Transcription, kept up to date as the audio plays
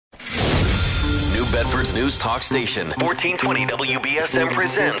Bedford's News Talk Station, 1420 WBSM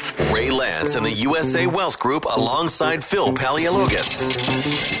presents Ray Lance and the USA Wealth Group alongside Phil Paleologos.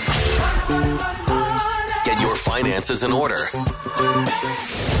 Get your finances in order.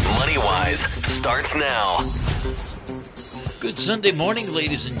 MoneyWise starts now. Good Sunday morning,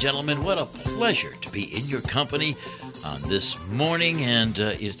 ladies and gentlemen. What a pleasure to be in your company on this morning, and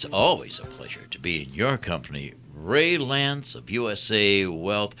it's always a pleasure to be in your company. Ray Lance of USA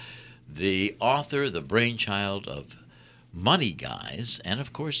Wealth, the author, the brainchild of Money Guys, and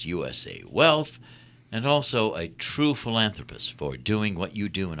of course USA Wealth, and also a true philanthropist for doing what you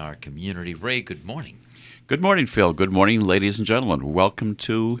do in our community. Ray, good morning. Good morning, Phil. Good morning, ladies and gentlemen. Welcome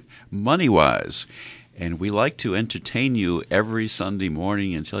to MoneyWise. And we like to entertain you every Sunday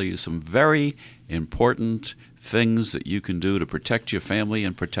morning and tell you some very important things that you can do to protect your family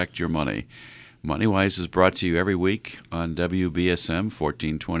and protect your money. MoneyWise is brought to you every week on WBSM,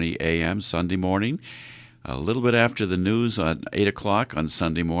 1420 a.m. Sunday morning, a little bit after the news at 8 o'clock on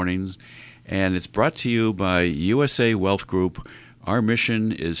Sunday mornings. And it's brought to you by USA Wealth Group. Our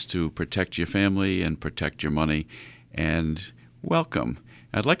mission is to protect your family and protect your money. And welcome.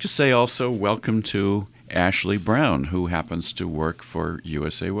 I'd like to say also welcome to Ashley Brown, who happens to work for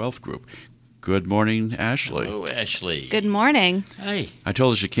USA Wealth Group. Good morning, Ashley. Hello, Ashley. Good morning. Hi. I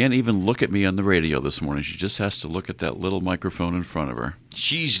told her she can't even look at me on the radio this morning. She just has to look at that little microphone in front of her.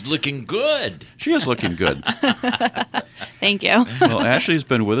 She's looking good. She is looking good. Thank you. Well, Ashley's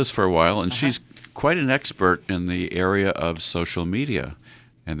been with us for a while, and she's quite an expert in the area of social media,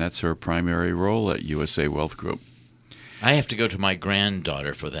 and that's her primary role at USA Wealth Group. I have to go to my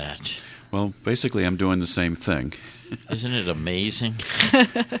granddaughter for that. Well, basically, I'm doing the same thing. Isn't it amazing?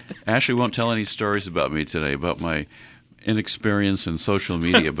 Ashley won't tell any stories about me today, about my inexperience in social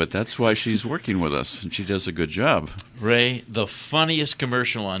media, but that's why she's working with us, and she does a good job. Ray, the funniest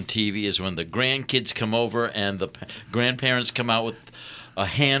commercial on TV is when the grandkids come over and the grandparents come out with a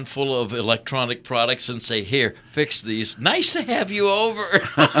handful of electronic products and say, "Here, fix these. Nice to have you over."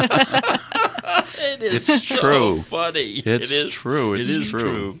 It's so true. funny. It's true. It is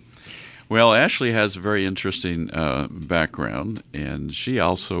true. Well, Ashley has a very interesting background, and she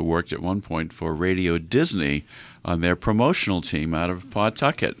also worked at one point for Radio Disney on their promotional team out of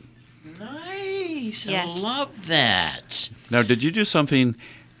Pawtucket. Nice. Yes. I love that. Now, did you do something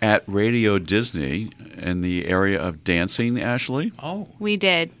at Radio Disney in the area of dancing, Ashley? Oh. We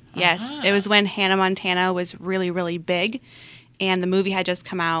did. Yes. It was when Hannah Montana was really, really big, and the movie had just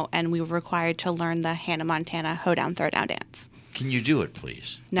come out, and we were required to learn the Hannah Montana hoedown, throwdown dance. Can you do it,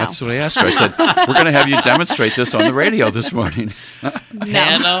 please? No. That's what I asked her. I said, we're going to have you demonstrate this on the radio this morning.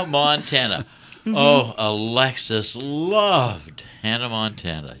 Hannah Montana. Mm-hmm. Oh, Alexis loved Hannah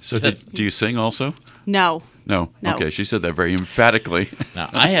Montana. So do you sing also? No. No. No. Okay, she said that very emphatically. Now,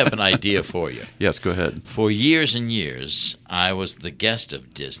 I have an idea for you. Yes, go ahead. For years and years, I was the guest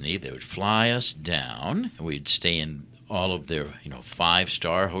of Disney. They would fly us down. We'd stay in all of their,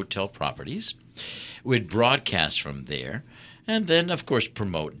 5-star hotel properties. We'd broadcast from there. And then, of course,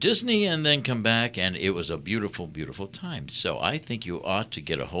 promote Disney and then come back, and it was a beautiful, beautiful time. So I think you ought to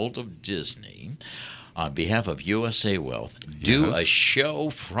get a hold of Disney on behalf of USA Wealth. Do a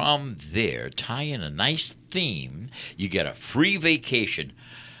show from there. Tie in a nice theme. You get a free vacation.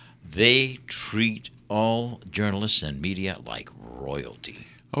 They treat all journalists and media like royalty.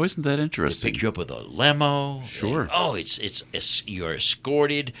 Oh, isn't that They interesting? pick you up with a limo. Sure. It's you're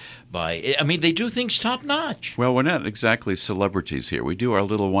escorted by. I mean, they do things top notch. Well, we're not exactly celebrities here. We do our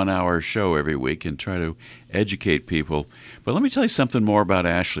little 1-hour show every week and try to educate people. But let me tell you something more about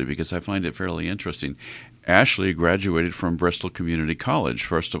Ashley, because I find it fairly interesting. Ashley graduated from Bristol Community College,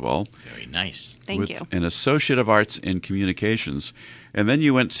 first of all. Very nice. Thank with you. an Associate of Arts in Communications. And then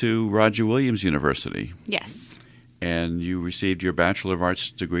you went to Roger Williams University, Yes. and you received your Bachelor of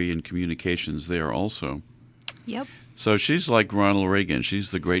Arts degree in Communications there also. Yep. So she's like Ronald Reagan. She's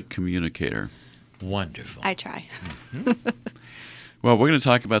the great communicator. Wonderful. I try. Well, we're going to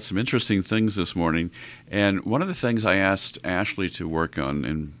talk about some interesting things this morning. And one of the things I asked Ashley to work on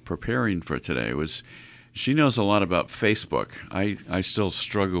in preparing for today was she knows a lot about Facebook. I still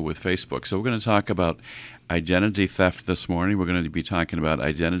struggle with Facebook. So we're going to talk about identity theft this morning. We're going to be talking about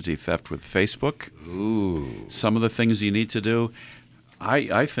identity theft with Facebook. Ooh. Some of the things you need to do.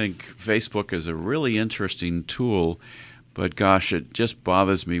 I think Facebook is a really interesting tool, but gosh, it just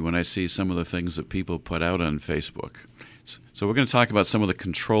bothers me when I see some of the things that people put out on Facebook. So we're going to talk about some of the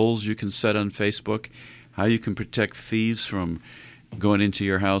controls you can set on Facebook, how you can protect thieves from going into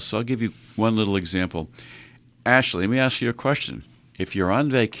your house. So I'll give you one little example. Ashley, let me ask you a question. If you're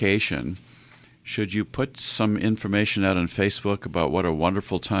on vacation, should you put some information out on Facebook about what a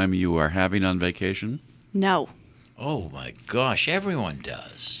wonderful time you are having on vacation? No. Oh my gosh, everyone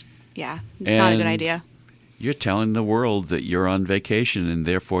does. Yeah, not a good And idea. You're telling the world that you're on vacation and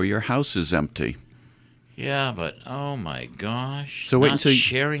therefore your house is empty. Yeah, but oh my gosh. So wait Not until you-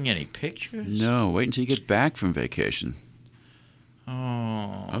 sharing any pictures? No, wait until you get back from vacation.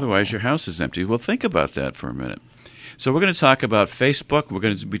 Oh. Otherwise, your house is empty. Well, think about that for a minute. So we're going to talk about Facebook. We're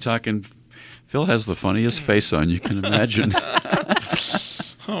going to be talking. Phil has the funniest face on you can imagine.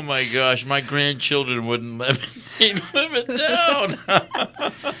 Oh my gosh, my grandchildren wouldn't let me live it down.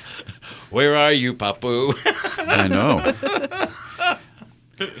 Where are you, Papu? I know.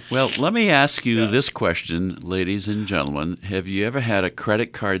 Well, let me ask you this question, ladies and gentlemen. Have you ever had a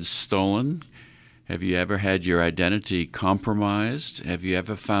credit card stolen? Have you ever had your identity compromised? Have you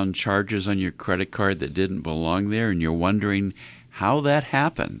ever found charges on your credit card that didn't belong there and you're wondering how that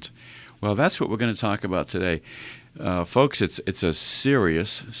happened? Well, that's what we're going to talk about today. Folks, it's a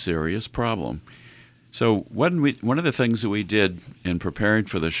serious problem. So one of the things that we did in preparing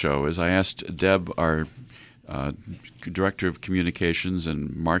for the show is I asked Deb, our Director of Communications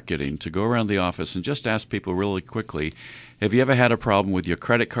and Marketing, to go around the office and just ask people really quickly, have you ever had a problem with your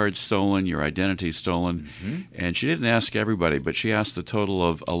credit card stolen, your identity stolen? Mm-hmm. And she didn't ask everybody, but she asked a total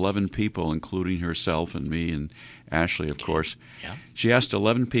of 11 people, including herself and me and Ashley, of course. Yeah. She asked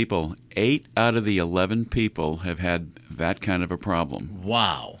 11 people. 8 out of the 11 people have had that kind of a problem.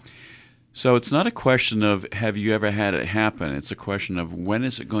 Wow. So it's not a question of have you ever had it happen. It's a question of when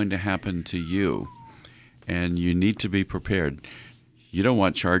is it going to happen to you? And you need to be prepared. You don't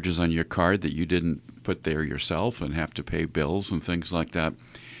want charges on your card that you didn't put there yourself and have to pay bills and things like that.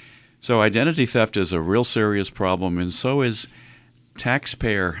 So identity theft is a real serious problem, and so is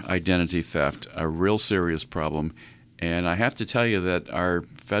taxpayer identity theft, a real serious problem. And I have to tell you that our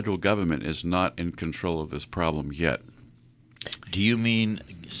federal government is not in control of this problem yet. Do you mean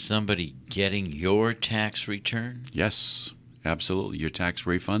somebody getting your tax return? Yes, absolutely. Your tax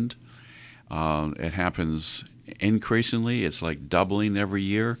refund. It happens increasingly. It's like doubling every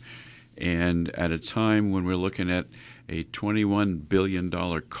year. And at a time when we're looking at a $21 billion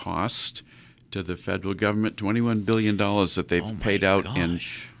cost to the federal government, $21 billion that they've paid out in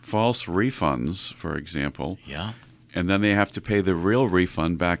false refunds, for example. Yeah. And then they have to pay the real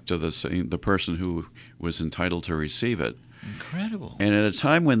refund back to the person who was entitled to receive it. Incredible. And at a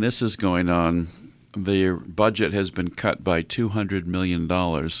time when this is going on, the budget has been cut by $200 million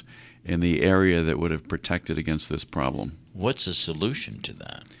in the area that would have protected against this problem. What's the solution to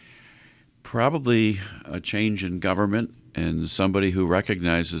that? Probably a change in government and somebody who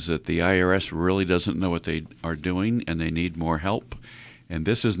recognizes that the IRS really doesn't know what they are doing and they need more help. And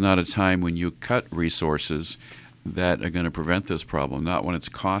this is not a time when you cut resources that are going to prevent this problem, not when it's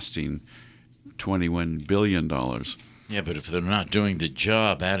costing $21 billion. Yeah, but if they're not doing the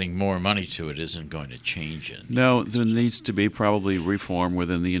job, adding more money to it isn't going to change it. No, there needs to be probably reform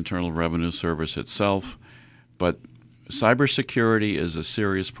within the Internal Revenue Service itself. But cybersecurity is a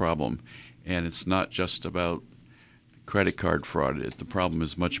serious problem, and it's not just about credit card fraud. The problem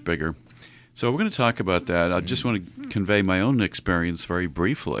is much bigger. So we're going to talk about that. I just want to convey my own experience very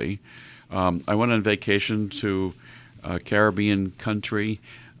briefly. I went on vacation to a Caribbean country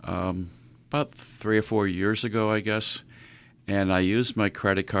about 3 or 4 years ago, I guess, and I used my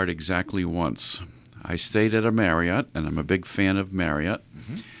credit card exactly once. I stayed at a Marriott, and I'm a big fan of Marriott.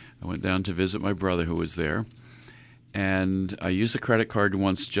 Mm-hmm. I went down to visit my brother who was there, and I used the credit card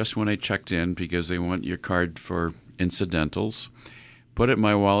once just when I checked in because they want your card for incidentals. Put it in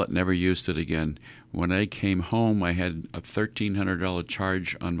my wallet, never used it again. When I came home, I had a $1,300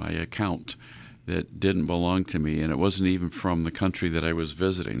 charge on my account that didn't belong to me, and it wasn't even from the country that I was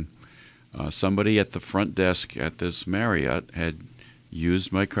visiting. Somebody at the front desk at this Marriott had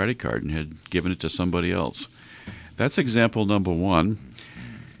used my credit card and had given it to somebody else. That's example number one.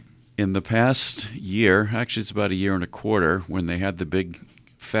 In the past year, actually it's about a year and a quarter, when they had the big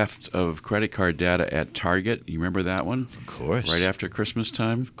theft of credit card data at Target. You remember that one? Of course. Right after Christmas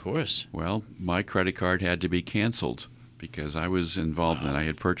time? Of course. Well, my credit card had to be canceled because I was involved in it. I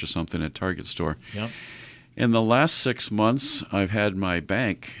had purchased something at Target store. Yep. In the last 6 months, I've had my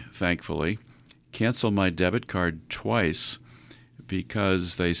bank, thankfully, cancel my debit card twice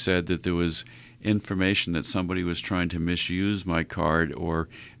because they said that there was information that somebody was trying to misuse my card or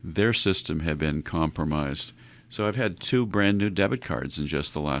their system had been compromised. So I've had 2 brand new debit cards in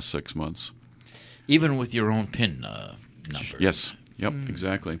just the last 6 months. Even with your own PIN number. Yes. Yep,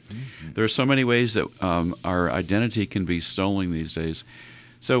 exactly. Mm-hmm. There are so many ways that our identity can be stolen these days.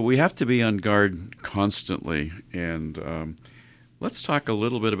 So we have to be on guard constantly. And Let's talk a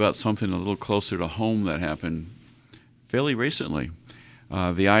little bit about something a little closer to home that happened fairly recently.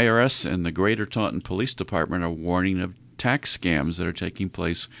 The IRS and the Greater Taunton Police Department are warning of tax scams that are taking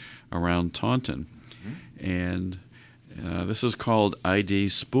place around Taunton. And this is called ID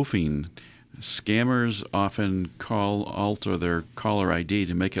spoofing. Scammers often alter their caller ID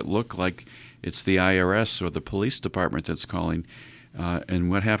to make it look like it's the IRS or the police department that's calling. And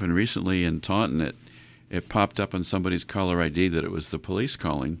what happened recently in Taunton, it popped up on somebody's caller ID that it was the police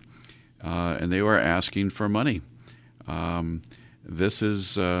calling, and they were asking for money. This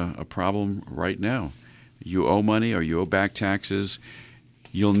is a problem right now. You owe money or you owe back taxes.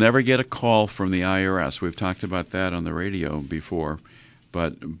 You'll never get a call from the IRS. We've talked about that on the radio before.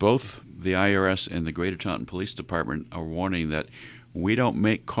 But both the IRS and the Greater Taunton Police Department are warning that we don't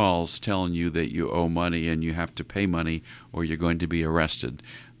make calls telling you that you owe money and you have to pay money or you're going to be arrested.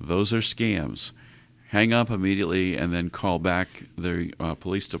 Those are scams. Hang up immediately and then call back the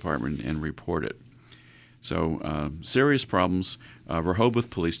police department and report it. So serious problems. Rehoboth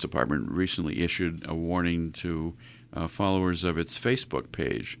Police Department recently issued a warning to followers of its Facebook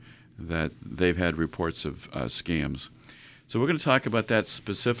page that they've had reports of scams. So we're going to talk about that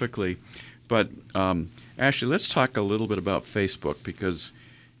specifically. But Ashley, let's talk a little bit about Facebook because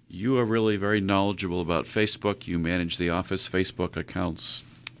you are really very knowledgeable about Facebook. You manage the office Facebook accounts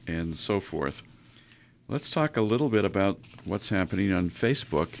and so forth. Let's talk a little bit about what's happening on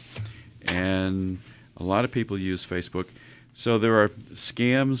Facebook. And a lot of people use Facebook. So there are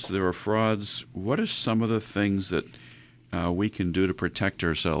scams, there are frauds. What are some of the things that we can do to protect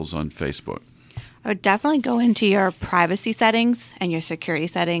ourselves on Facebook? I would definitely go into your privacy settings and your security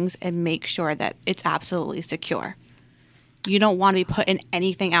settings and make sure that it's absolutely secure. You don't want to be putting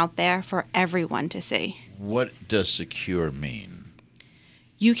anything out there for everyone to see. What does secure mean?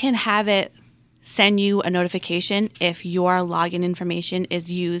 You can have it send you a notification if your login information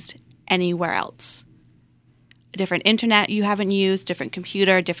is used anywhere else. A different internet you haven't used, different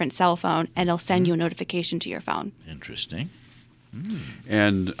computer, different cell phone, and it'll send you a notification to your phone. Interesting.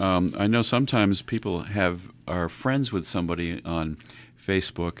 And I know sometimes people are friends with somebody on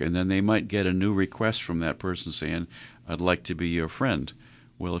Facebook, and then they might get a new request from that person saying, I'd like to be your friend.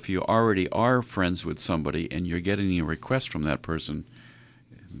 Well, if you already are friends with somebody and you're getting a request from that person,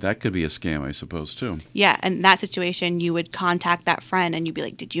 that could be a scam, I suppose, too. Yeah, in that situation, you would contact that friend and you'd be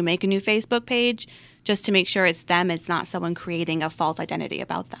like, did you make a new Facebook page? Just to make sure it's them, it's not someone creating a false identity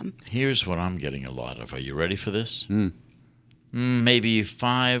about them. Here's what I'm getting a lot of. Are you ready for this? Maybe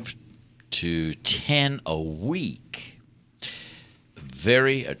 5 to 10 a week.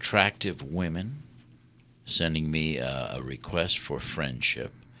 Very attractive women sending me a request for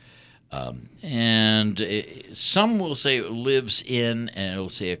friendship. Some will say it lives in, and it'll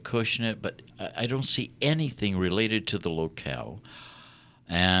say Acushnet, but I don't see anything related to the locale.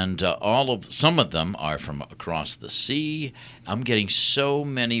 And some of them are from across the sea. I'm getting so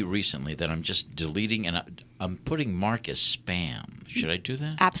many recently that I'm just deleting, and I'm putting mark as spam. Should I do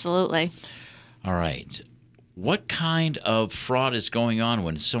that? Absolutely. All right. What kind of fraud is going on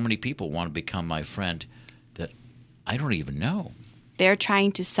when so many people want to become my friend that I don't even know? They're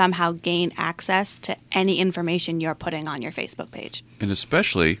trying to somehow gain access to any information you're putting on your Facebook page. And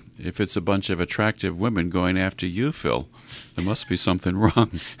especially if it's a bunch of attractive women going after you, Phil. There must be something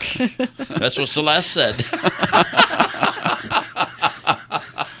wrong. That's what Celeste said.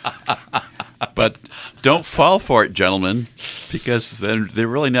 But don't fall for it, gentlemen, because they're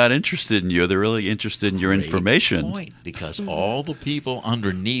really not interested in you. They're really interested in your information. Great point, because all the people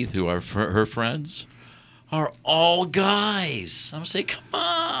underneath who are her friends are all guys. I'm saying, come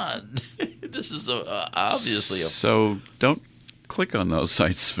on. This is obviously a... So don't click on those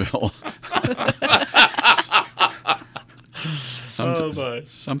sites, Phil.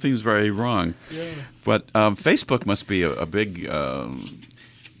 Something's very wrong. Yeah. But Facebook must be a big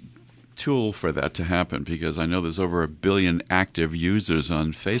tool for that to happen, because I know there's over 1 billion active users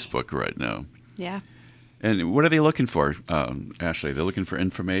on Facebook right now. Yeah. And what are they looking for, Ashley? They're looking for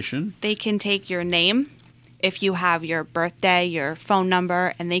information? They can take your name, if you have your birthday, your phone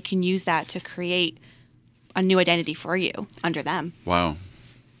number, and they can use that to create a new identity for you under them. Wow.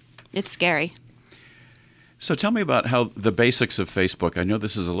 It's scary. So tell me about how the basics of Facebook. I know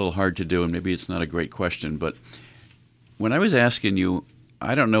this is a little hard to do, and maybe it's not a great question, but when I was asking you,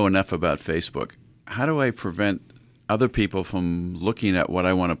 I don't know enough about Facebook. How do I prevent other people from looking at what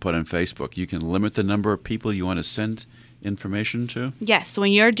I want to put on Facebook? You can limit the number of people you want to send information to? Yes. So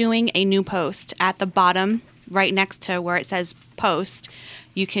when you're doing a new post, at the bottom, right next to where it says post,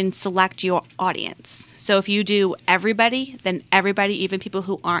 you can select your audience. So if you do everybody, then everybody, even people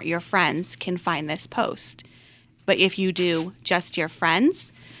who aren't your friends, can find this post. But if you do just your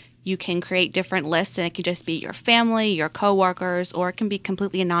friends, you can create different lists, and it can just be your family, your coworkers, or it can be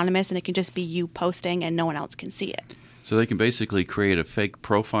completely anonymous, and it can just be you posting and no one else can see it. So they can basically create a fake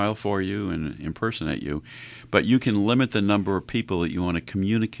profile for you and impersonate you, but you can limit the number of people that you want to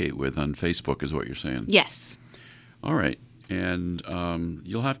communicate with on Facebook, is what you're saying? Yes. All right. And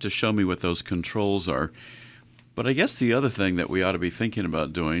you'll have to show me what those controls are. But I guess the other thing that we ought to be thinking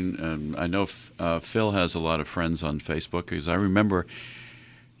about doing, and I know Phil has a lot of friends on Facebook, because I remember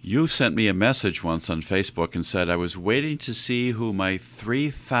you sent me a message once on Facebook and said I was waiting to see who my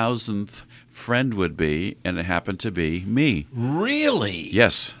 3,000th friend would be, and it happened to be me. Really?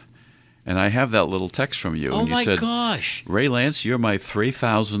 Yes. And I have that little text from you. Oh, and you my said, gosh. Ray Lance, you're my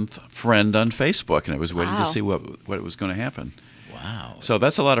 3,000th friend on Facebook. And I was waiting to see what was going to happen. Wow. So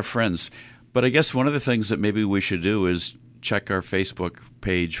that's a lot of friends. But I guess one of the things that maybe we should do is check our Facebook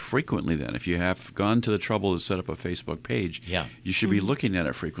page frequently then. If you have gone to the trouble to set up a Facebook page, you should be looking at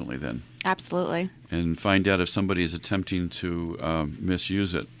it frequently then. Absolutely. And find out if somebody is attempting to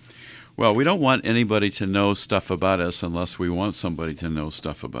misuse it. Well, we don't want anybody to know stuff about us unless we want somebody to know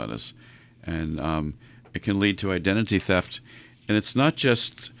stuff about us. And it can lead to identity theft. And it's not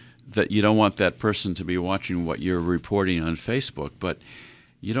just that you don't want that person to be watching what you're reporting on Facebook, but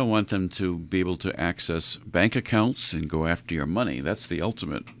you don't want them to be able to access bank accounts and go after your money. That's the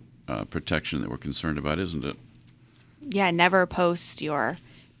ultimate protection that we're concerned about, isn't it? Yeah, never post your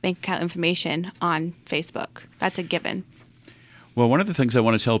bank account information on Facebook. That's a given. Well, one of the things I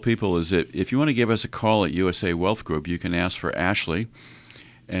want to tell people is that if you want to give us a call at USA Wealth Group, you can ask for Ashley.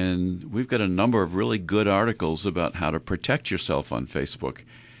 And we've got a number of really good articles about how to protect yourself on Facebook.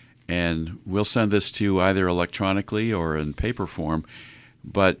 And we'll send this to you either electronically or in paper form.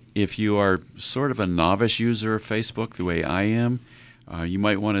 But if you are sort of a novice user of Facebook, the way I am, you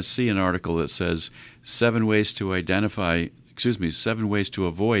might want to see an article that says 7 ways to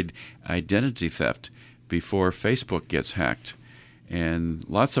avoid identity theft before Facebook gets hacked. And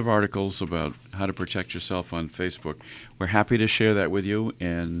lots of articles about how to protect yourself on Facebook. We're happy to share that with you,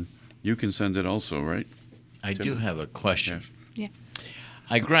 and you can send it also, right? I do have a question. Yeah.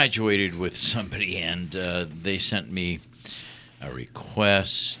 I graduated with somebody, and they sent me a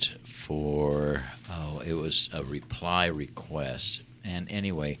request for, it was a reply request. And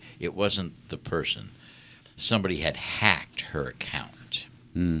anyway, it wasn't the person. Somebody had hacked her account.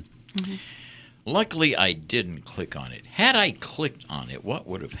 Mm-hmm. Luckily, I didn't click on it. Had I clicked on it, what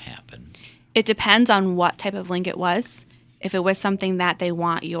would have happened? It depends on what type of link it was. If it was something that they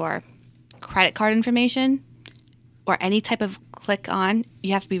want your credit card information or any type of click on,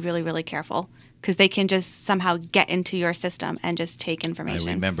 you have to be really, really careful because they can just somehow get into your system and just take information.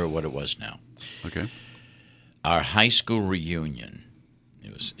 I remember what it was now. Okay. Our high school reunion.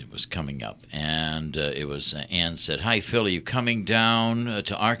 It was coming up, and it was Ann said, "Hi, Phil, are you coming down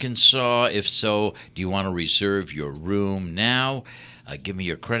to Arkansas? If so, do you want to reserve your room now? Give me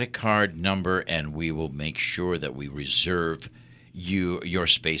your credit card number, and we will make sure that we reserve your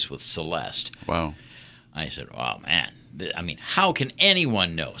space with Celeste." Wow. I said, "Oh, man. I mean, how can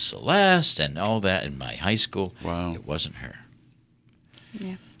anyone know Celeste and all that in my high school?" Wow. It wasn't her.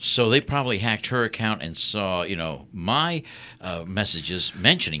 Yeah. So they probably hacked her account and saw, my messages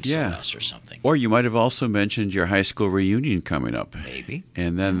mentioning Celeste or something. Or you might have also mentioned your high school reunion coming up. Maybe.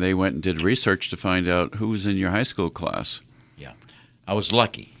 And then they went and did research to find out who was in your high school class. Yeah. I was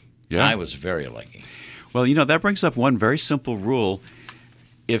lucky. Yeah. I was very lucky. Well, that brings up one very simple rule.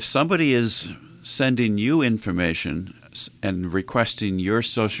 If somebody is sending you information and requesting your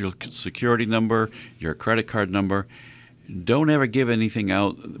social security number, your credit card number, don't ever give anything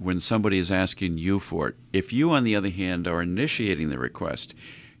out when somebody is asking you for it. If you, on the other hand, are initiating the request,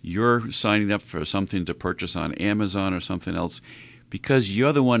 you're signing up for something to purchase on Amazon or something else, because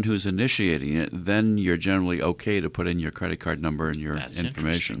you're the one who's initiating it, then you're generally okay to put in your credit card number and your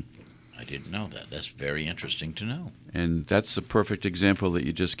information. I didn't know that. That's very interesting to know. And that's a perfect example that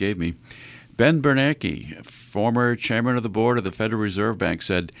you just gave me. Ben Bernanke, former chairman of the board of the Federal Reserve Bank,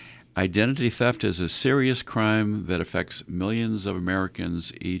 said, "Identity theft is a serious crime that affects millions of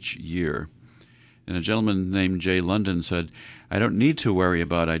Americans each year." And a gentleman named Jay London said, "I don't need to worry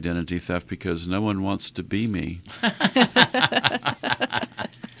about identity theft because no one wants to be me."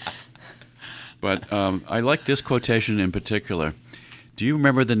 But I like this quotation in particular. Do you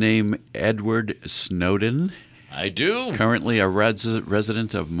remember the name Edward Snowden? I do. Currently a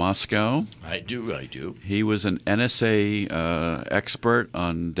resident of Moscow. I do. He was an NSA expert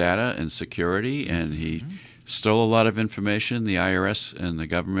on data and security, and he stole a lot of information. The IRS and the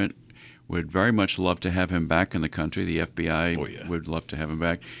government would very much love to have him back in the country. The FBI would love to have him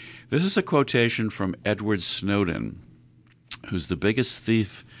back. This is a quotation from Edward Snowden, who's the biggest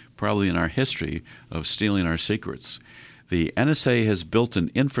thief probably in our history of stealing our secrets. The NSA has built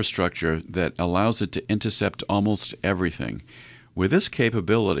an infrastructure that allows it to intercept almost everything. With this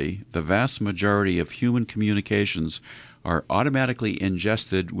capability, the vast majority of human communications are automatically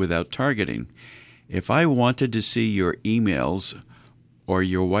ingested without targeting. If I wanted to see your emails or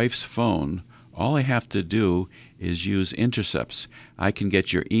your wife's phone, all I have to do is use intercepts. I can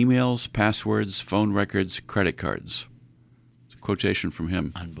get your emails, passwords, phone records, credit cards. It's a quotation from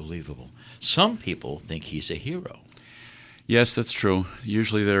him. Unbelievable. Some people think he's a hero. Yes, that's true.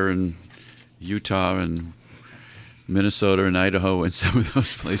 Usually they're in Utah and Minnesota and Idaho and some of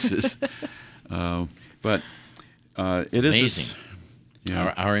those places. But it is amazing.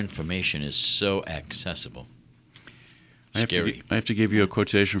 Yeah. Our information is so accessible. Scary. I have to give you a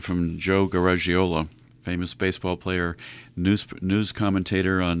quotation from Joe Garagiola, famous baseball player, news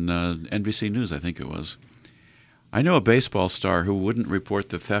commentator on NBC News, I think it was. I know a baseball star who wouldn't report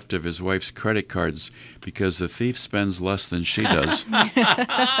the theft of his wife's credit cards because the thief spends less than she does.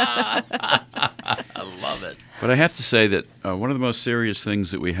 I love it. But I have to say that one of the most serious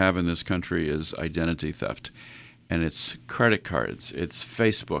things that we have in this country is identity theft. And it's credit cards, it's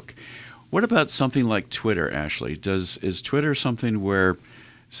Facebook. What about something like Twitter, Ashley? Is Twitter something where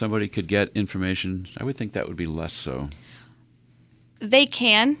somebody could get information? I would think that would be less so. They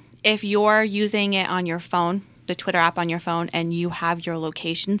can if you're using it on your phone, the Twitter app on your phone, and you have your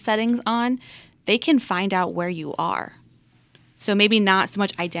location settings on, they can find out where you are. So maybe not so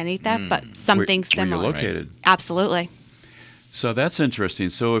much identity theft, but something similar. Where you're located. Right? Absolutely. So that's interesting.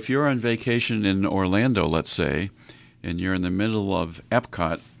 So if you're on vacation in Orlando, let's say, and you're in the middle of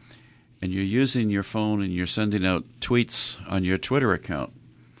Epcot, and you're using your phone and you're sending out tweets on your Twitter account,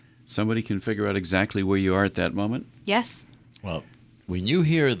 somebody can figure out exactly where you are at that moment? Yes. Well, when you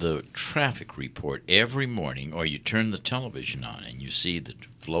hear the traffic report every morning, or you turn the television on and you see the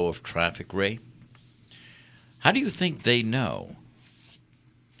flow of traffic, Ray, how do you think they know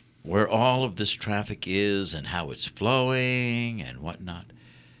where all of this traffic is and how it's flowing and whatnot?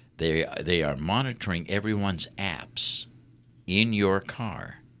 They are monitoring everyone's apps in your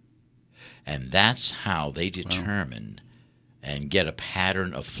car. And that's how they determine and get a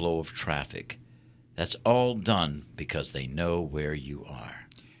pattern of flow of traffic. That's all done because they know where you are.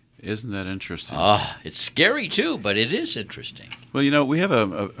 Isn't that interesting? It's scary too, but it is interesting. Well, we have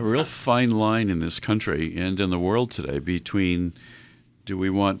a real fine line in this country and in the world today between do we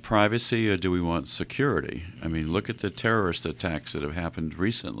want privacy or do we want security? I mean, look at the terrorist attacks that have happened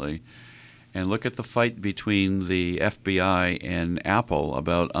recently, and look at the fight between the FBI and Apple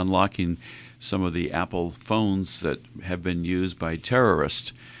about unlocking some of the Apple phones that have been used by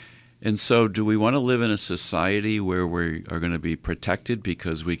terrorists. And so do we want to live in a society where we are going to be protected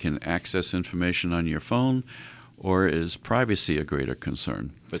because we can access information on your phone, or is privacy a greater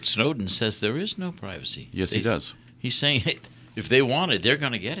concern? But Snowden says there is no privacy. Yes, he does. He's saying if they want it, they're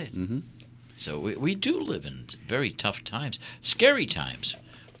going to get it. Mm-hmm. So we do live in very tough times, scary times,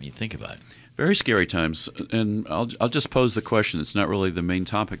 when you think about it. Very scary times. And I'll just pose the question. It's not really the main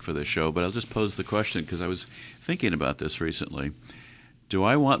topic for this show, but I'll just pose the question because I was thinking about this recently. Do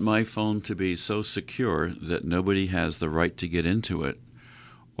I want my phone to be so secure that nobody has the right to get into it?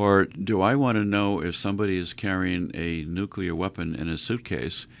 Or do I want to know if somebody is carrying a nuclear weapon in a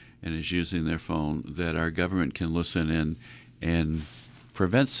suitcase and is using their phone, that our government can listen in and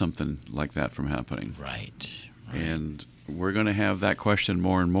prevent something like that from happening? Right. And we're going to have that question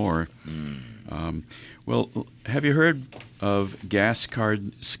more and more. Well, have you heard of gas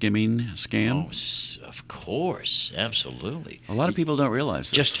card skimming scam? Oh, of course. Absolutely. A lot of people don't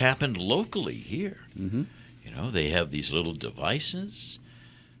realize this. Just happened locally here. Mm-hmm. They have these little devices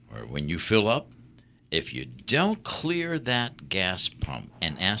where when you fill up, if you don't clear that gas pump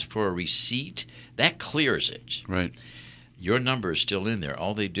and ask for a receipt, that clears it. Right. Your number is still in there.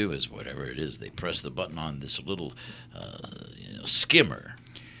 All they do is whatever it is, they press the button on this little skimmer,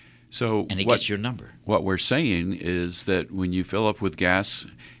 and it gets your number. What we're saying is that when you fill up with gas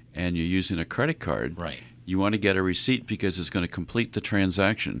and you're using a credit card, right, you want to get a receipt because it's going to complete the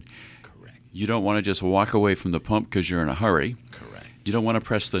transaction. Correct. You don't want to just walk away from the pump because you're in a hurry. Correct. You don't want to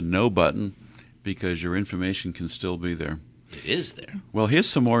press the no button because your information can still be there. It is there. Well, here's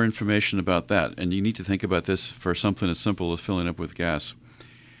some more information about that, and you need to think about this for something as simple as filling up with gas.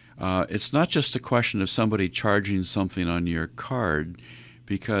 It's not just a question of somebody charging something on your card,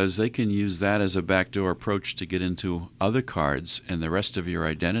 because they can use that as a backdoor approach to get into other cards and the rest of your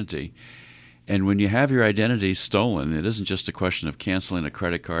identity. And when you have your identity stolen, it isn't just a question of canceling a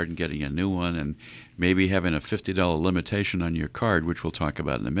credit card and getting a new one and maybe having a $50 limitation on your card, which we'll talk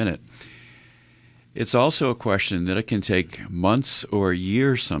about in a minute. It's also a question that it can take months or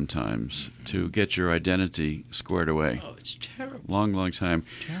years sometimes to get your identity squared away. Oh, it's terrible. Long, long time.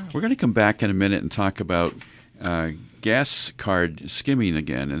 Terrible. We're going to come back in a minute and talk about gas card skimming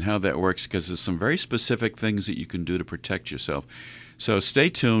again and how that works, because there's some very specific things that you can do to protect yourself. So stay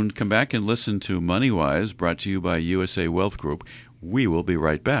tuned. Come back and listen to MoneyWise, brought to you by USA Wealth Group. We will be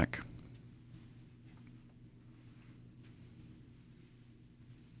right back.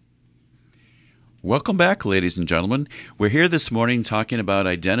 Welcome back, ladies and gentlemen. We're here this morning talking about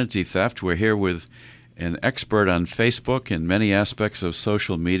identity theft. We're here with an expert on Facebook and many aspects of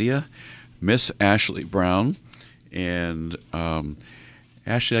social media, Miss Ashley Brown. And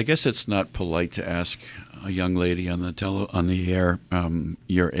Ashley, I guess it's not polite to ask a young lady on the air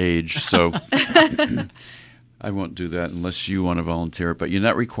your age, so I won't do that unless you want to volunteer. But you're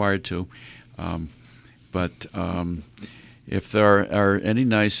not required to. If there are any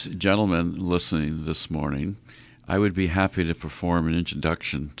nice gentlemen listening this morning, I would be happy to perform an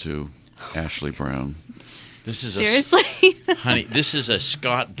introduction to Ashley Brown. This is Seriously? honey, this is a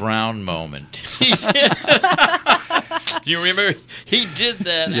Scott Brown moment. Do you remember? He did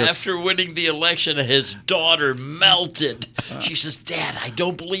that Yes. after winning the election, and his daughter melted. She says, "Dad, I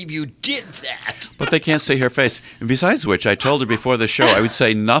don't believe you did that." But they can't see her face. And besides which, I told her before the show I would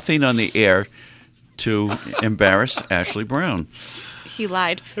say nothing on the air to embarrass Ashley Brown. He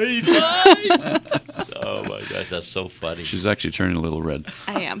lied. He lied. Oh my gosh, that's so funny. She's actually turning a little red.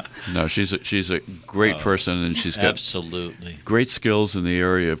 I am. No, she's a great person, and she's got Absolutely. great skills in the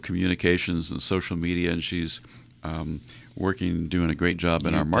area of communications and social media, and she's doing a great job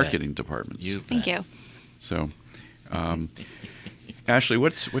in You our bet. marketing departments. Thank you. So, Ashley,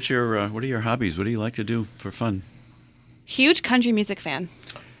 what are your hobbies? What do you like to do for fun? Huge country music fan.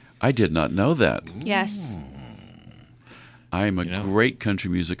 I did not know that. Yes. I am a great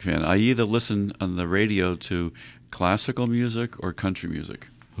country music fan. I either listen on the radio to classical music or country music.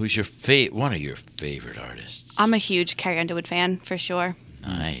 Who's your one of your favorite artists? I'm a huge Carrie Underwood fan, for sure.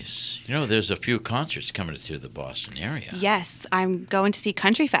 Nice. There's a few concerts coming to the Boston area. Yes, I'm going to see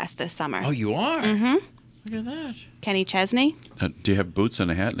Country Fest this summer. Oh, you are? Mm-hmm. Look at that. Kenny Chesney? Do you have boots and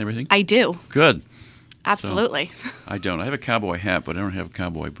a hat and everything? I do. Good. Absolutely. I don't. I have a cowboy hat, but I don't have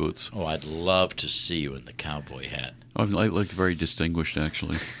cowboy boots. Oh, I'd love to see you in the cowboy hat. Oh, I look very distinguished,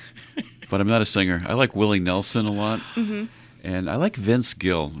 actually. But I'm not a singer. I like Willie Nelson a lot. Mm-hmm. And I like Vince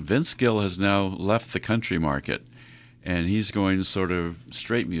Gill. Vince Gill has now left the country market, and he's going sort of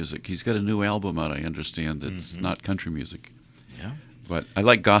straight music. He's got a new album out, I understand, that's not country music. Yeah. But I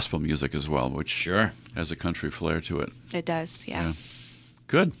like gospel music as well, which Sure. has a country flair to it. It does, yeah.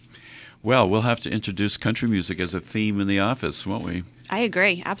 Good. Well, we'll have to introduce country music as a theme in the office, won't we? I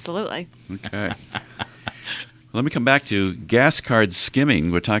agree. Absolutely. Okay. Let me come back to gas card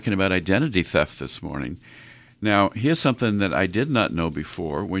skimming. We're talking about identity theft this morning. Now, here's something that I did not know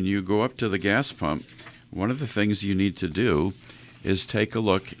before. When you go up to the gas pump, one of the things you need to do is take a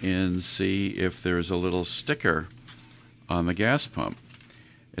look and see if there's a little sticker on the gas pump.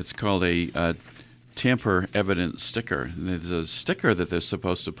 It's called a tamper evident sticker. There's a sticker that they're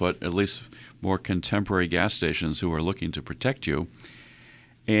supposed to put, at least more contemporary gas stations who are looking to protect you.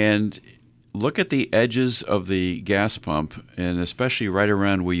 And look at the edges of the gas pump, and especially right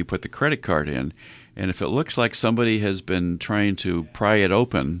around where you put the credit card in. And if it looks like somebody has been trying to pry it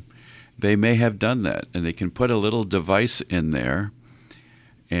open, they may have done that. And they can put a little device in there,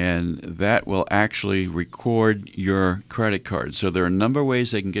 and that will actually record your credit card. So there are a number of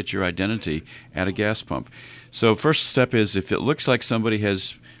ways they can get your identity at a gas pump. So first step is, if it looks like somebody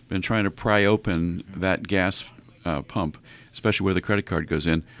has been trying to pry open that gas pump, especially where the credit card goes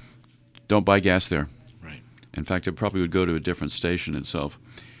in, don't buy gas there. Right. In fact, it probably would go to a different station itself.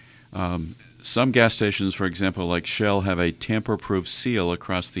 Some gas stations, for example, like Shell, have a tamper-proof seal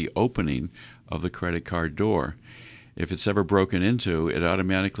across the opening of the credit card door. If it's ever broken into, it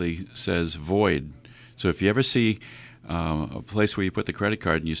automatically says void. So if you ever see a place where you put the credit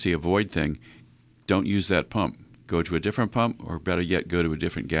card and you see a void thing, don't use that pump. Go to a different pump, or better yet, go to a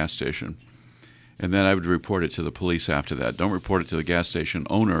different gas station. And then I would report it to the police after that. Don't report it to the gas station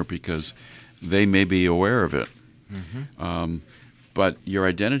owner, because they may be aware of it. Mm-hmm. But your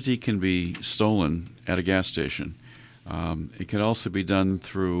identity can be stolen at a gas station. It can also be done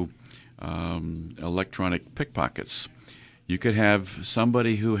through electronic pickpockets. You could have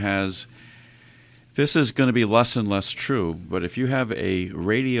somebody who has, this is going to be less and less true, but if you have a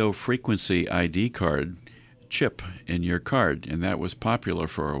radio frequency ID card chip in your card, and that was popular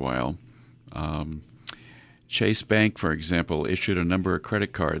for a while, Chase Bank, for example, issued a number of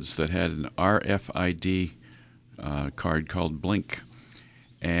credit cards that had an RFID card called Blink.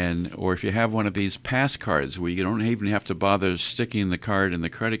 Or if you have one of these pass cards where you don't even have to bother sticking the card in the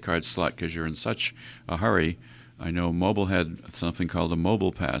credit card slot because you're in such a hurry. I know Mobile had something called a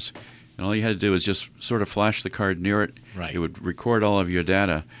Mobile Pass. And all you had to do is just sort of flash the card near it. Right. It would record all of your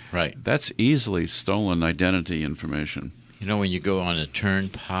data. Right. That's easily stolen identity information. You know, when you go on a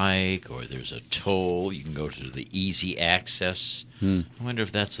turnpike or there's a toll, you can go to the Easy Access. I wonder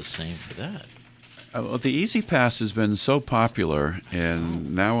if that's the same for that. Well, the Easy Pass has been so popular,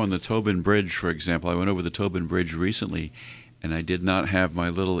 and now on the Tobin Bridge, for example, I went over the Tobin Bridge recently, and I did not have my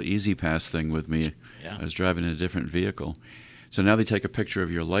little Easy Pass thing with me. Yeah. I was driving in a different vehicle. So now they take a picture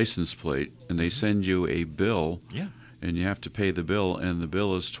of your license plate, and they send you a bill, Yeah. and you have to pay the bill, and the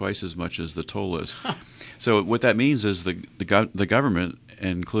bill is twice as much as the toll is. So what that means is the government,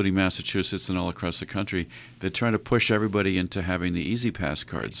 including Massachusetts and all across the country, they're trying to push everybody into having the Easy Pass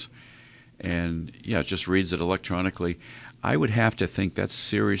cards. And, yeah, it just reads it electronically. I would have to think that's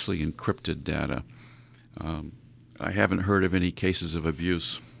seriously encrypted data. I haven't heard of any cases of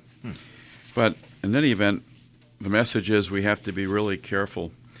abuse. But in any event, the message is we have to be really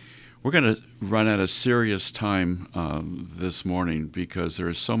careful. We're going to run out of serious time this morning because there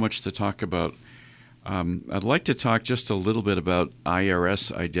is so much to talk about. I'd like to talk just a little bit about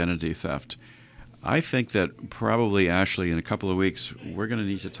IRS identity theft. I think that probably, Ashley, in a couple of weeks, we're going to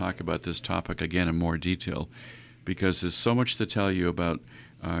need to talk about this topic again in more detail because there's so much to tell you about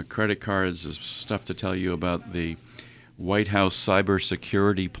credit cards, there's stuff to tell you about the White House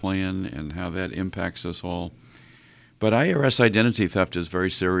cybersecurity plan and how that impacts us all. But IRS identity theft is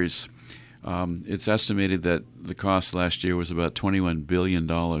very serious. It's estimated that the cost last year was about $21 billion.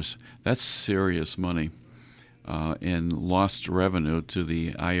 That's serious money in lost revenue to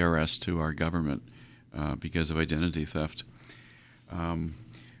the IRS, to our government, because of identity theft.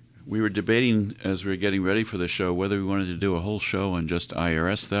 We were debating as we were getting ready for the show whether we wanted to do a whole show on just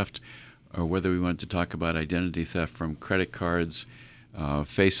IRS theft or whether we wanted to talk about identity theft from credit cards,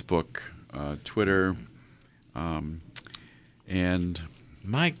 Facebook, Twitter, and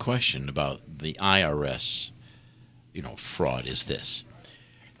My question about the IRS, fraud is this.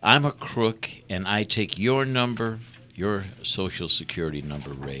 I'm a crook and I take your number, your Social Security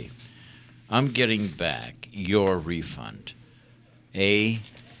number, Ray. I'm getting back your refund. A,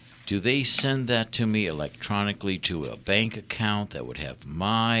 do they send that to me electronically to a bank account that would have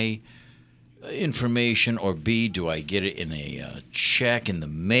my information? Or B, do I get it in a check in the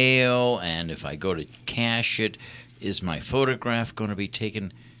mail? And if I go to cash it, is my photograph going to be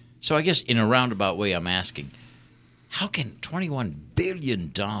taken? So I guess in a roundabout way I'm asking, how can $21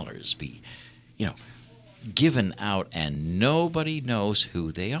 billion be, given out and nobody knows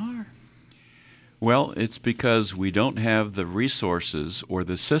who they are? well, it's because we don't have the resources or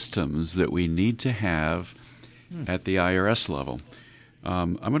the systems that we need to have at the IRS level.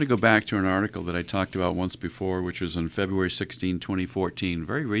 I'm going to go back to an article that I talked about once before, which was on February 16, 2014,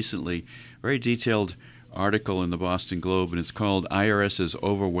 very recently, very detailed article in the Boston Globe, and it's called IRS is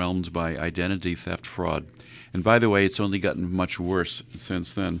Overwhelmed by Identity Theft Fraud. And by the way, it's only gotten much worse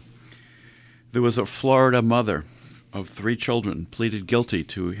since then. There was a Florida mother of 3 children pleaded guilty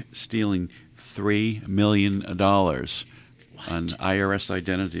to stealing $3 million on IRS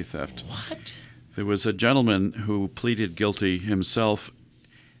identity theft. What? There was a gentleman who pleaded guilty himself,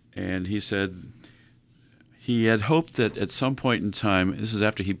 and he said he had hoped that at some point in time, this is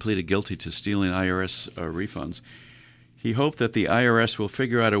after he pleaded guilty to stealing IRS refunds, he hoped that the IRS will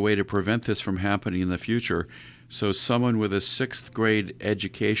figure out a way to prevent this from happening in the future so someone with a 6th grade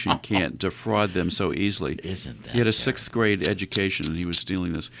education can't defraud them so easily. Isn't that He had a terrible? 6th grade education, and he was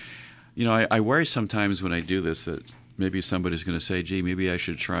stealing this. You know, I worry sometimes when I do this that maybe somebody's going to say, gee, maybe I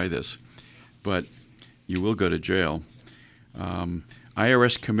should try this. But you will go to jail.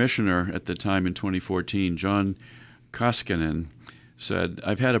 IRS Commissioner at the time in 2014, John Koskinen, said,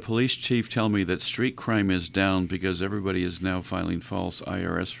 I've had a police chief tell me that street crime is down because everybody is now filing false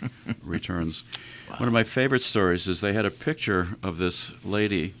IRS returns. Wow. One of my favorite stories is they had a picture of this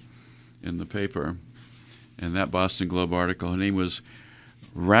lady in the paper in that Boston Globe article. Her name was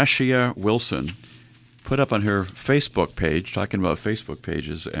Rashia Wilson, put up on her Facebook page, talking about Facebook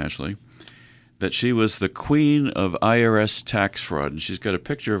pages, Ashley, that she was the queen of IRS tax fraud. And she's got a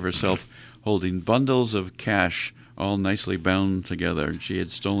picture of herself holding bundles of cash all nicely bound together. And she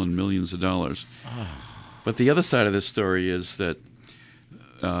had stolen millions of dollars. But the other side of this story is that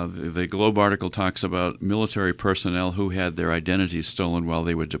the Globe article talks about military personnel who had their identities stolen while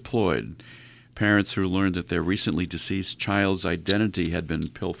they were deployed. Parents who learned that their recently deceased child's identity had been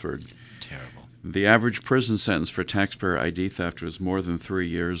pilfered. Terrible. The average prison sentence for taxpayer ID theft was more than 3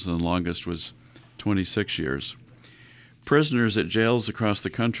 years, and the longest was 26 years. Prisoners at jails across the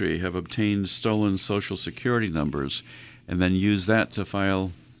country have obtained stolen Social Security numbers and then used that to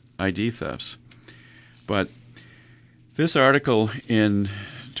file ID thefts. But this article in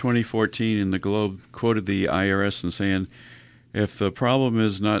 2014 in the Globe quoted the IRS and saying, if the problem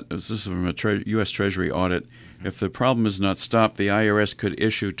is not, this is from a U.S. Treasury audit, if the problem is not stopped, the IRS could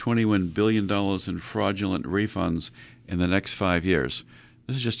issue $21 billion in fraudulent refunds in the next 5 years.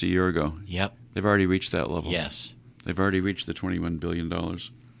 This is just a year ago. Yep. They've already reached that level. Yes. They've already reached the $21 billion.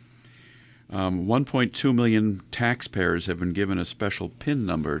 1.2 million taxpayers have been given a special PIN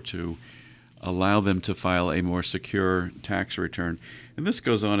number to allow them to file a more secure tax return. And this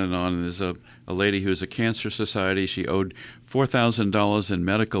goes on. And there's a lady who's a Cancer Society. She owed $4,000 in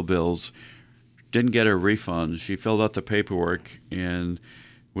medical bills, didn't get her refund. She filled out the paperwork and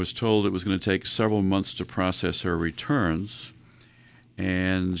was told it was going to take several months to process her returns,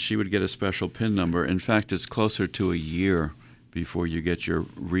 and she would get a special PIN number. In fact, it's closer to a year before you get your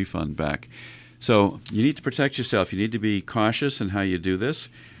refund back. So you need to protect yourself. You need to be cautious in how you do this.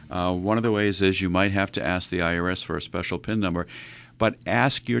 One of the ways is you might have to ask the IRS for a special PIN number, but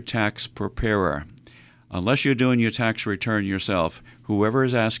ask your tax preparer. Unless you're doing your tax return yourself,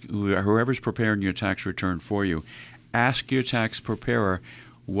 whoever's preparing your tax return for you, ask your tax preparer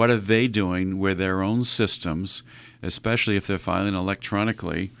what are they doing with their own systems, especially if they're filing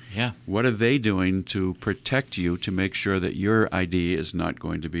electronically. Yeah. What are they doing to protect you to make sure that your ID is not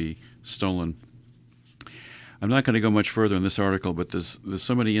going to be stolen? I'm not going to go much further in this article, but there's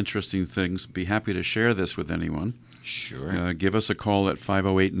so many interesting things. Be happy to share this with anyone. Sure. Give us a call at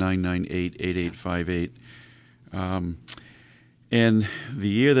 508-998-8858. In the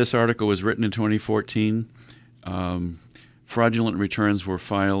year this article was written in 2014, fraudulent returns were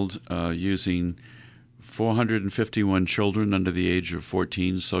filed using 451 children under the age of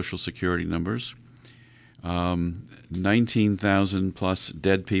 14 Social Security numbers, 19,000 plus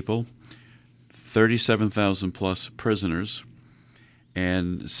dead people, 37,000 plus prisoners,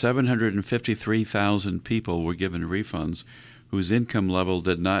 and 753,000 people were given refunds whose income level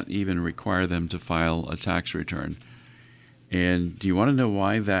did not even require them to file a tax return. And do you want to know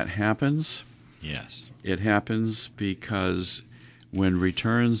why that happens? Yes. It happens because when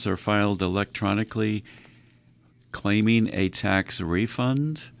returns are filed electronically claiming a tax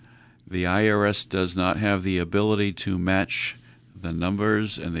refund, the IRS does not have the ability to match the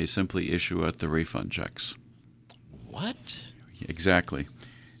numbers, and they simply issue out the refund checks. What? Exactly.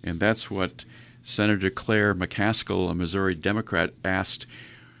 And that's what Senator Claire McCaskill, a Missouri Democrat, asked.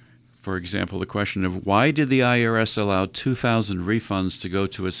 For example, the question of why did the IRS allow 2,000 refunds to go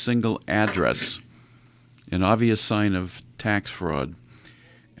to a single address, an obvious sign of tax fraud?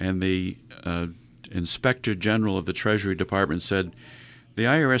 And the Inspector General of the Treasury Department said the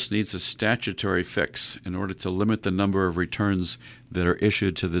IRS needs a statutory fix in order to limit the number of returns that are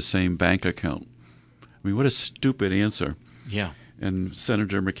issued to the same bank account. I mean, what a stupid answer. Yeah. And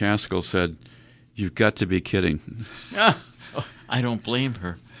Senator McCaskill said, "You've got to be kidding." I don't blame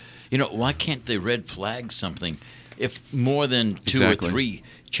her. You know, why can't they red flag something if more than two Exactly. or three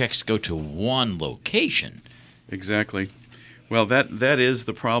checks go to one location? Exactly. Well, that is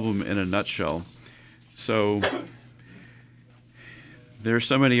the problem in a nutshell. So there's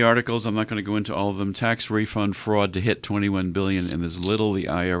so many articles, I'm not going to go into all of them. Tax refund fraud to hit $21 billion, and there's little the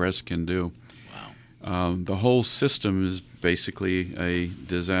IRS can do. Wow. The whole system is basically a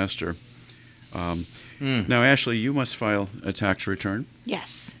disaster. Now, Ashley, you must file a tax return.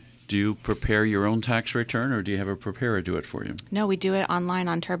 Yes. Do you prepare your own tax return, or do you have a preparer do it for you? No, we do it online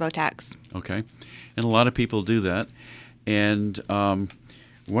on TurboTax. Okay. And a lot of people do that. And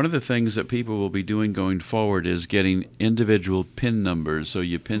one of the things that people will be doing going forward is getting individual PIN numbers so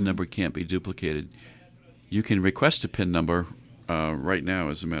your PIN number can't be duplicated. You can request a PIN number right now,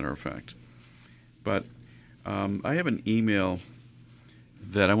 as a matter of fact. But I have an email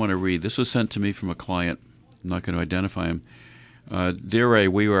that I want to read. This was sent to me from a client. I'm not going to identify him. Dear Ray,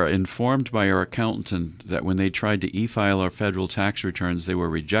 we were informed by our accountant that when they tried to e-file our federal tax returns, they were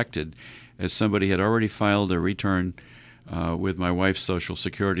rejected as somebody had already filed a return with my wife's Social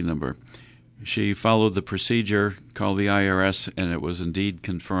Security number. She followed the procedure, called the IRS, and it was indeed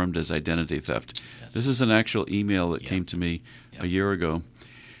confirmed as identity theft. Yes. This is an actual email that came to me a year ago.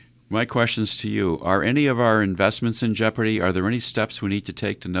 My questions to you, are any of our investments in jeopardy? Are there any steps we need to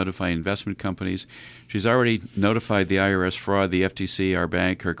take to notify investment companies? She's already notified the IRS fraud, the FTC, our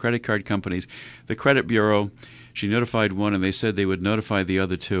bank, her credit card companies, the credit bureau. She notified one, and they said they would notify the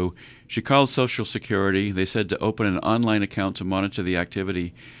other two. She called Social Security. They said to open an online account to monitor the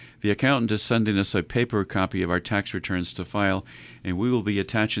activity. The accountant is sending us a paper copy of our tax returns to file, and we will be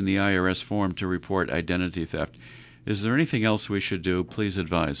attaching the IRS form to report identity theft. Is there anything else we should do? Please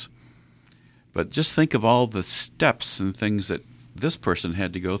advise. But just think of all the steps and things that this person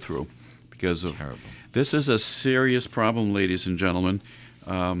had to go through because of Terrible. This is a serious problem, ladies and gentlemen.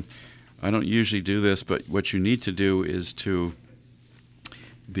 I don't usually do this, but what you need to do is to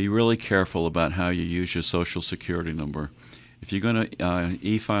be really careful about how you use your Social Security number. If you're going to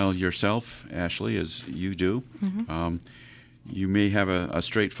e-file yourself, Ashley, as you do, you may have a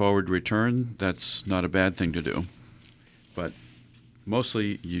straightforward return. That's not a bad thing to do. But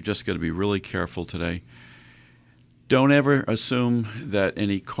mostly, you just got to be really careful today. Don't ever assume that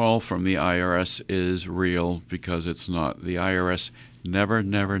any call from the IRS is real because it's not. The IRS never,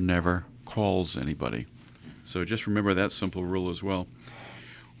 never, never calls anybody. So just remember that simple rule as well.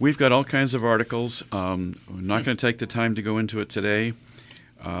 We've got all kinds of articles. We're not going to take the time to go into it today.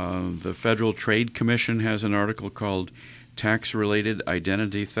 The Federal Trade Commission has an article called Tax-Related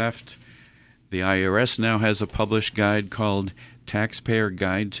Identity Theft. The IRS now has a published guide called Taxpayer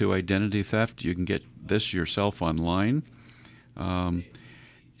Guide to Identity Theft. You can get this yourself online.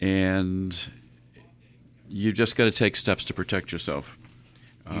 And you just got to take steps to protect yourself.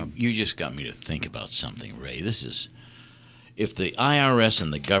 You just got me to think about something, Ray. This is, if the IRS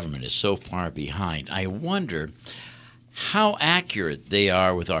and the government is so far behind, I wonder how accurate they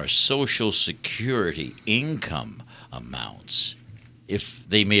are with our Social Security income amounts. If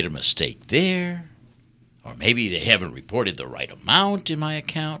they made a mistake there, or maybe they haven't reported the right amount in my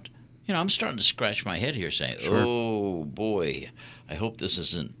account. You know, I'm starting to scratch my head here saying, Sure. Oh, boy, I hope this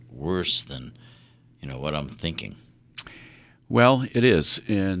isn't worse than, what I'm thinking. Well, it is.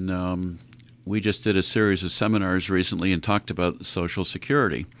 And we just did a series of seminars recently and talked about Social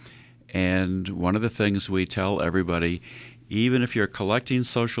Security. And one of the things we tell everybody, even if you're collecting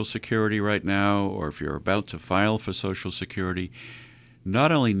Social Security right now or if you're about to file for Social Security,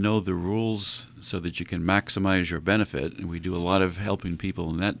 not only know the rules so that you can maximize your benefit, and we do a lot of helping people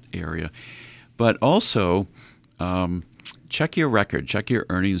in that area, but also check your record, check your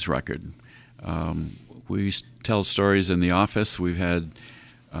earnings record. We tell stories in the office. We've had,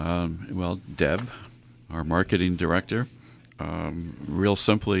 Deb, our marketing director, real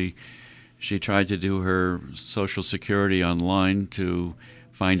simply, she tried to do her Social Security online to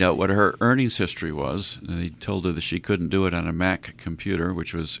find out what her earnings history was. And they told her that she couldn't do it on a Mac computer,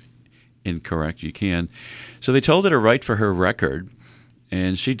 which was incorrect. You can. So they told her to write for her record,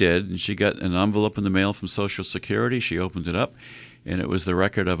 and she did. And she got an envelope in the mail from Social Security. She opened it up, and it was the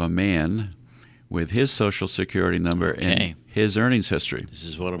record of a man with his Social Security number and his earnings history. This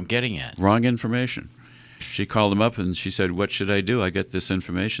is what I'm getting at. Wrong information. She called him up, and she said, "What should I do? I got this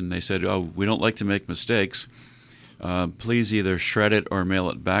information." They said, "Oh, we don't like to make mistakes. Please either shred it or mail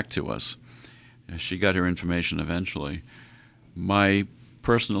it back to us." She got her information eventually. My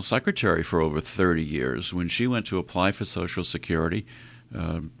personal secretary for over 30 years, when she went to apply for Social Security,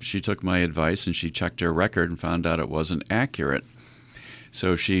 she took my advice and she checked her record and found out it wasn't accurate.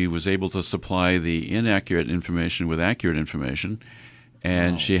 So she was able to supply the inaccurate information with accurate information,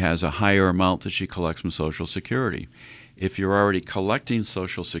 and she has a higher amount that she collects from Social Security. If you're already collecting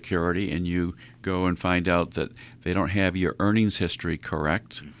Social Security and you go and find out that they don't have your earnings history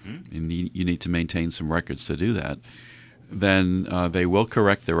correct, and you need to maintain some records to do that, then they will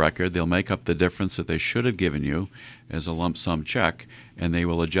correct the record. They'll make up the difference that they should have given you as a lump sum check, and they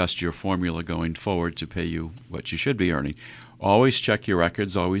will adjust your formula going forward to pay you what you should be earning. Always check your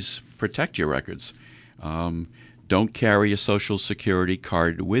records. Always protect your records. Don't carry a Social Security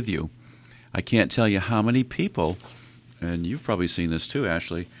card with you. I can't tell you how many people, and you've probably seen this too,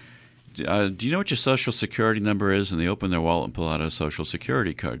 Ashley. Do you know what your Social Security number is? And they open their wallet and pull out a Social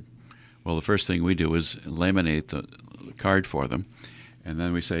Security card. Well, the first thing we do is laminate the card for them, and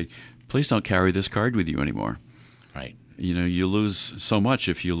then we say, please don't carry this card with you anymore. Right. You lose so much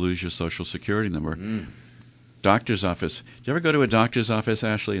if you lose your Social Security number. Doctor's office. Do you ever go to a doctor's office,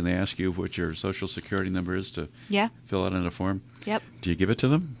 Ashley, and they ask you what your Social Security number is to fill out on a form? Yep. Do you give it to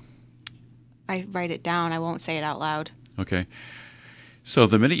them? I write it down. I won't say it out loud. Okay. So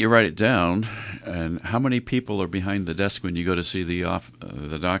the minute you write it down, and how many people are behind the desk when you go to see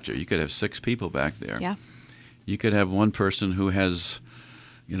the doctor? You could have 6 people back there. Yeah. You could have one person who has,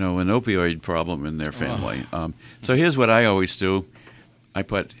 an opioid problem in their family. So here's what I always do. I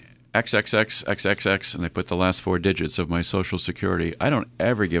put XXX, XXX, and I put the last 4 digits of my Social Security. I don't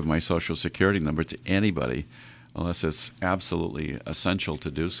ever give my Social Security number to anybody unless it's absolutely essential to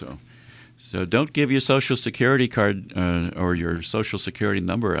do so. So don't give your Social Security card or your Social Security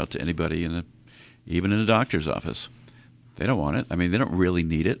number out to anybody, even in a doctor's office. They don't want it. I mean, they don't really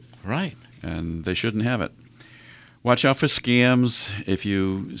need it. Right. and they shouldn't have it. Watch out for scams. If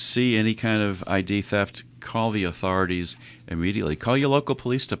you see any kind of ID theft, call the authorities immediately. Call your local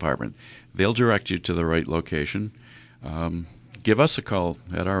police department. They'll direct you to the right location. Give us a call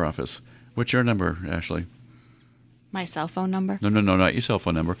at our office. What's your number, Ashley? My cell phone number. No, not your cell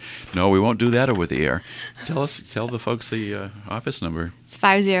phone number. No, we won't do that over the air. Tell the folks the office number. It's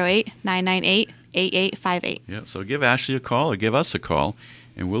 508-998-8858. Yeah, so give Ashley a call or give us a call,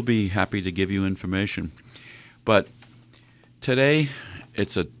 and we'll be happy to give you information. But today,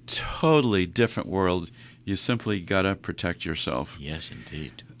 it's a totally different world. You simply got to protect yourself. Yes,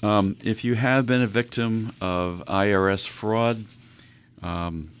 indeed. If you have been a victim of IRS fraud,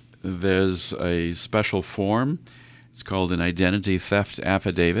 there's a special form. It's called an identity theft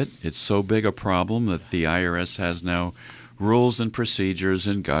affidavit. It's so big a problem that the IRS has now rules and procedures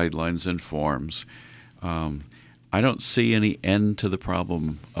and guidelines and forms. I don't see any end to the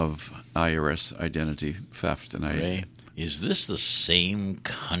problem of IRS identity theft. And Ray, is this the same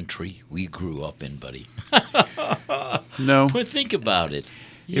country we grew up in, buddy? No. But think about it.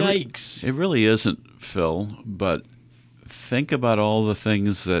 Yikes. It really isn't, Phil, but think about all the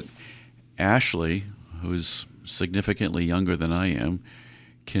things that Ashley, who's significantly younger than I am,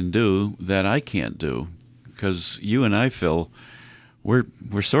 can do that I can't do. Because you and I, Phil, we're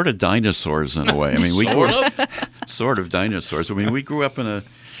sort of dinosaurs in a way. I mean, we sort of dinosaurs. I mean, we grew up in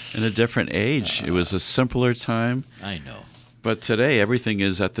a different age. It was a simpler time. I know. But today, everything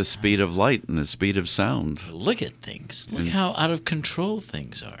is at the speed of light and the speed of sound. Look at things. Look how out of control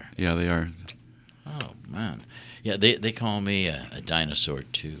things are. Yeah, they are. Oh, man. Yeah, they call me a dinosaur,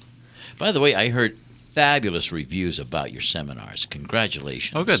 too. By the way, I heard fabulous reviews about your seminars.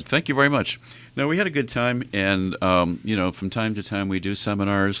 Congratulations. Oh, good. Thank you very much. No, we had a good time, and, from time to time we do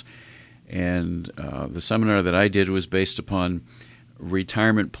seminars, and the seminar that I did was based upon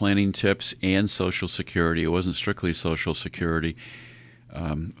retirement planning tips and Social Security. It wasn't strictly Social Security.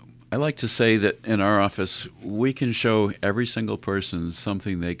 I like to say that in our office, we can show every single person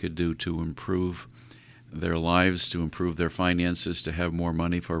something they could do to improve their lives, to improve their finances, to have more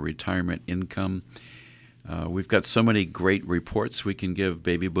money for retirement income. We've got so many great reports we can give: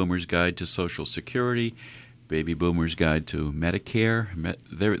 Baby Boomer's Guide to Social Security, Baby Boomer's Guide to Medicare.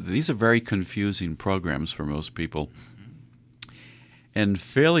 These are very confusing programs for most people. And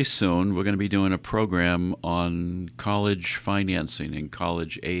fairly soon, we're going to be doing a program on college financing and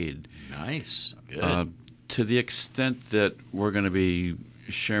college aid. Nice. Good. To the extent that we're going to be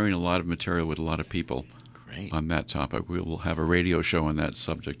sharing a lot of material with a lot of people. Great. On that topic. We will have a radio show on that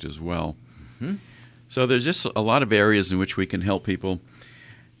subject as well. Mm-hmm. So there's just a lot of areas in which we can help people.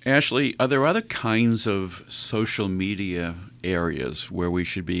 Ashley, are there other kinds of social media areas where we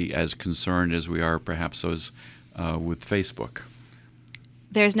should be as concerned as we are perhaps as with Facebook?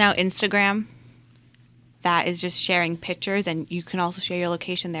 There's now Instagram that is just sharing pictures, and you can also share your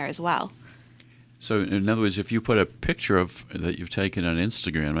location there as well. So, in other words, if you put a picture that you've taken on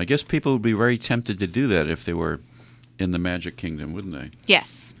Instagram, I guess people would be very tempted to do that if they were in the Magic Kingdom, wouldn't they?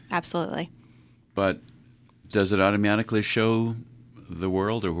 Yes, absolutely. But does it automatically show the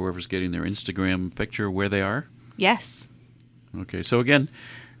world or whoever's getting their Instagram picture where they are? Yes. Okay, so again,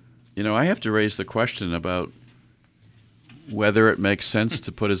 I have to raise the question about whether it makes sense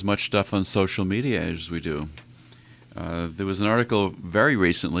to put as much stuff on social media as we do. There was an article very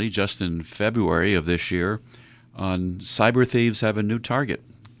recently, just in February of this year, on cyber thieves have a new target: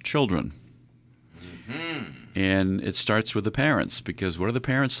 children. Mm-hmm. And it starts with the parents, because what do the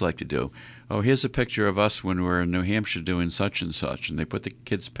parents like to do? Oh, here's a picture of us when we're in New Hampshire doing such and such, and they put the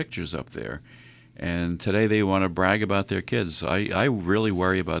kids' pictures up there. And today they want to brag about their kids. I really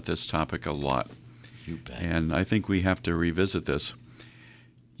worry about this topic a lot. You bet. And I think we have to revisit this.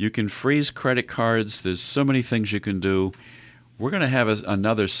 You can freeze credit cards. There's so many things you can do. We're going to have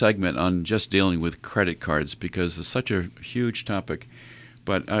another segment on just dealing with credit cards because it's such a huge topic.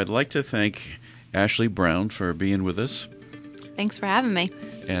 But I'd like to thank Ashley Brown for being with us. Thanks for having me.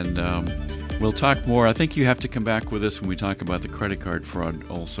 And we'll talk more. I think you have to come back with us when we talk about the credit card fraud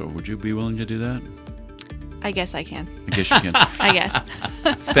also. Would you be willing to do that? I guess I can. I guess you can. I guess.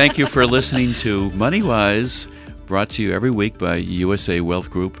 Thank you for listening to Money Wise, brought to you every week by USA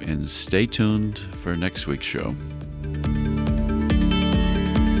Wealth Group, and stay tuned for next week's show.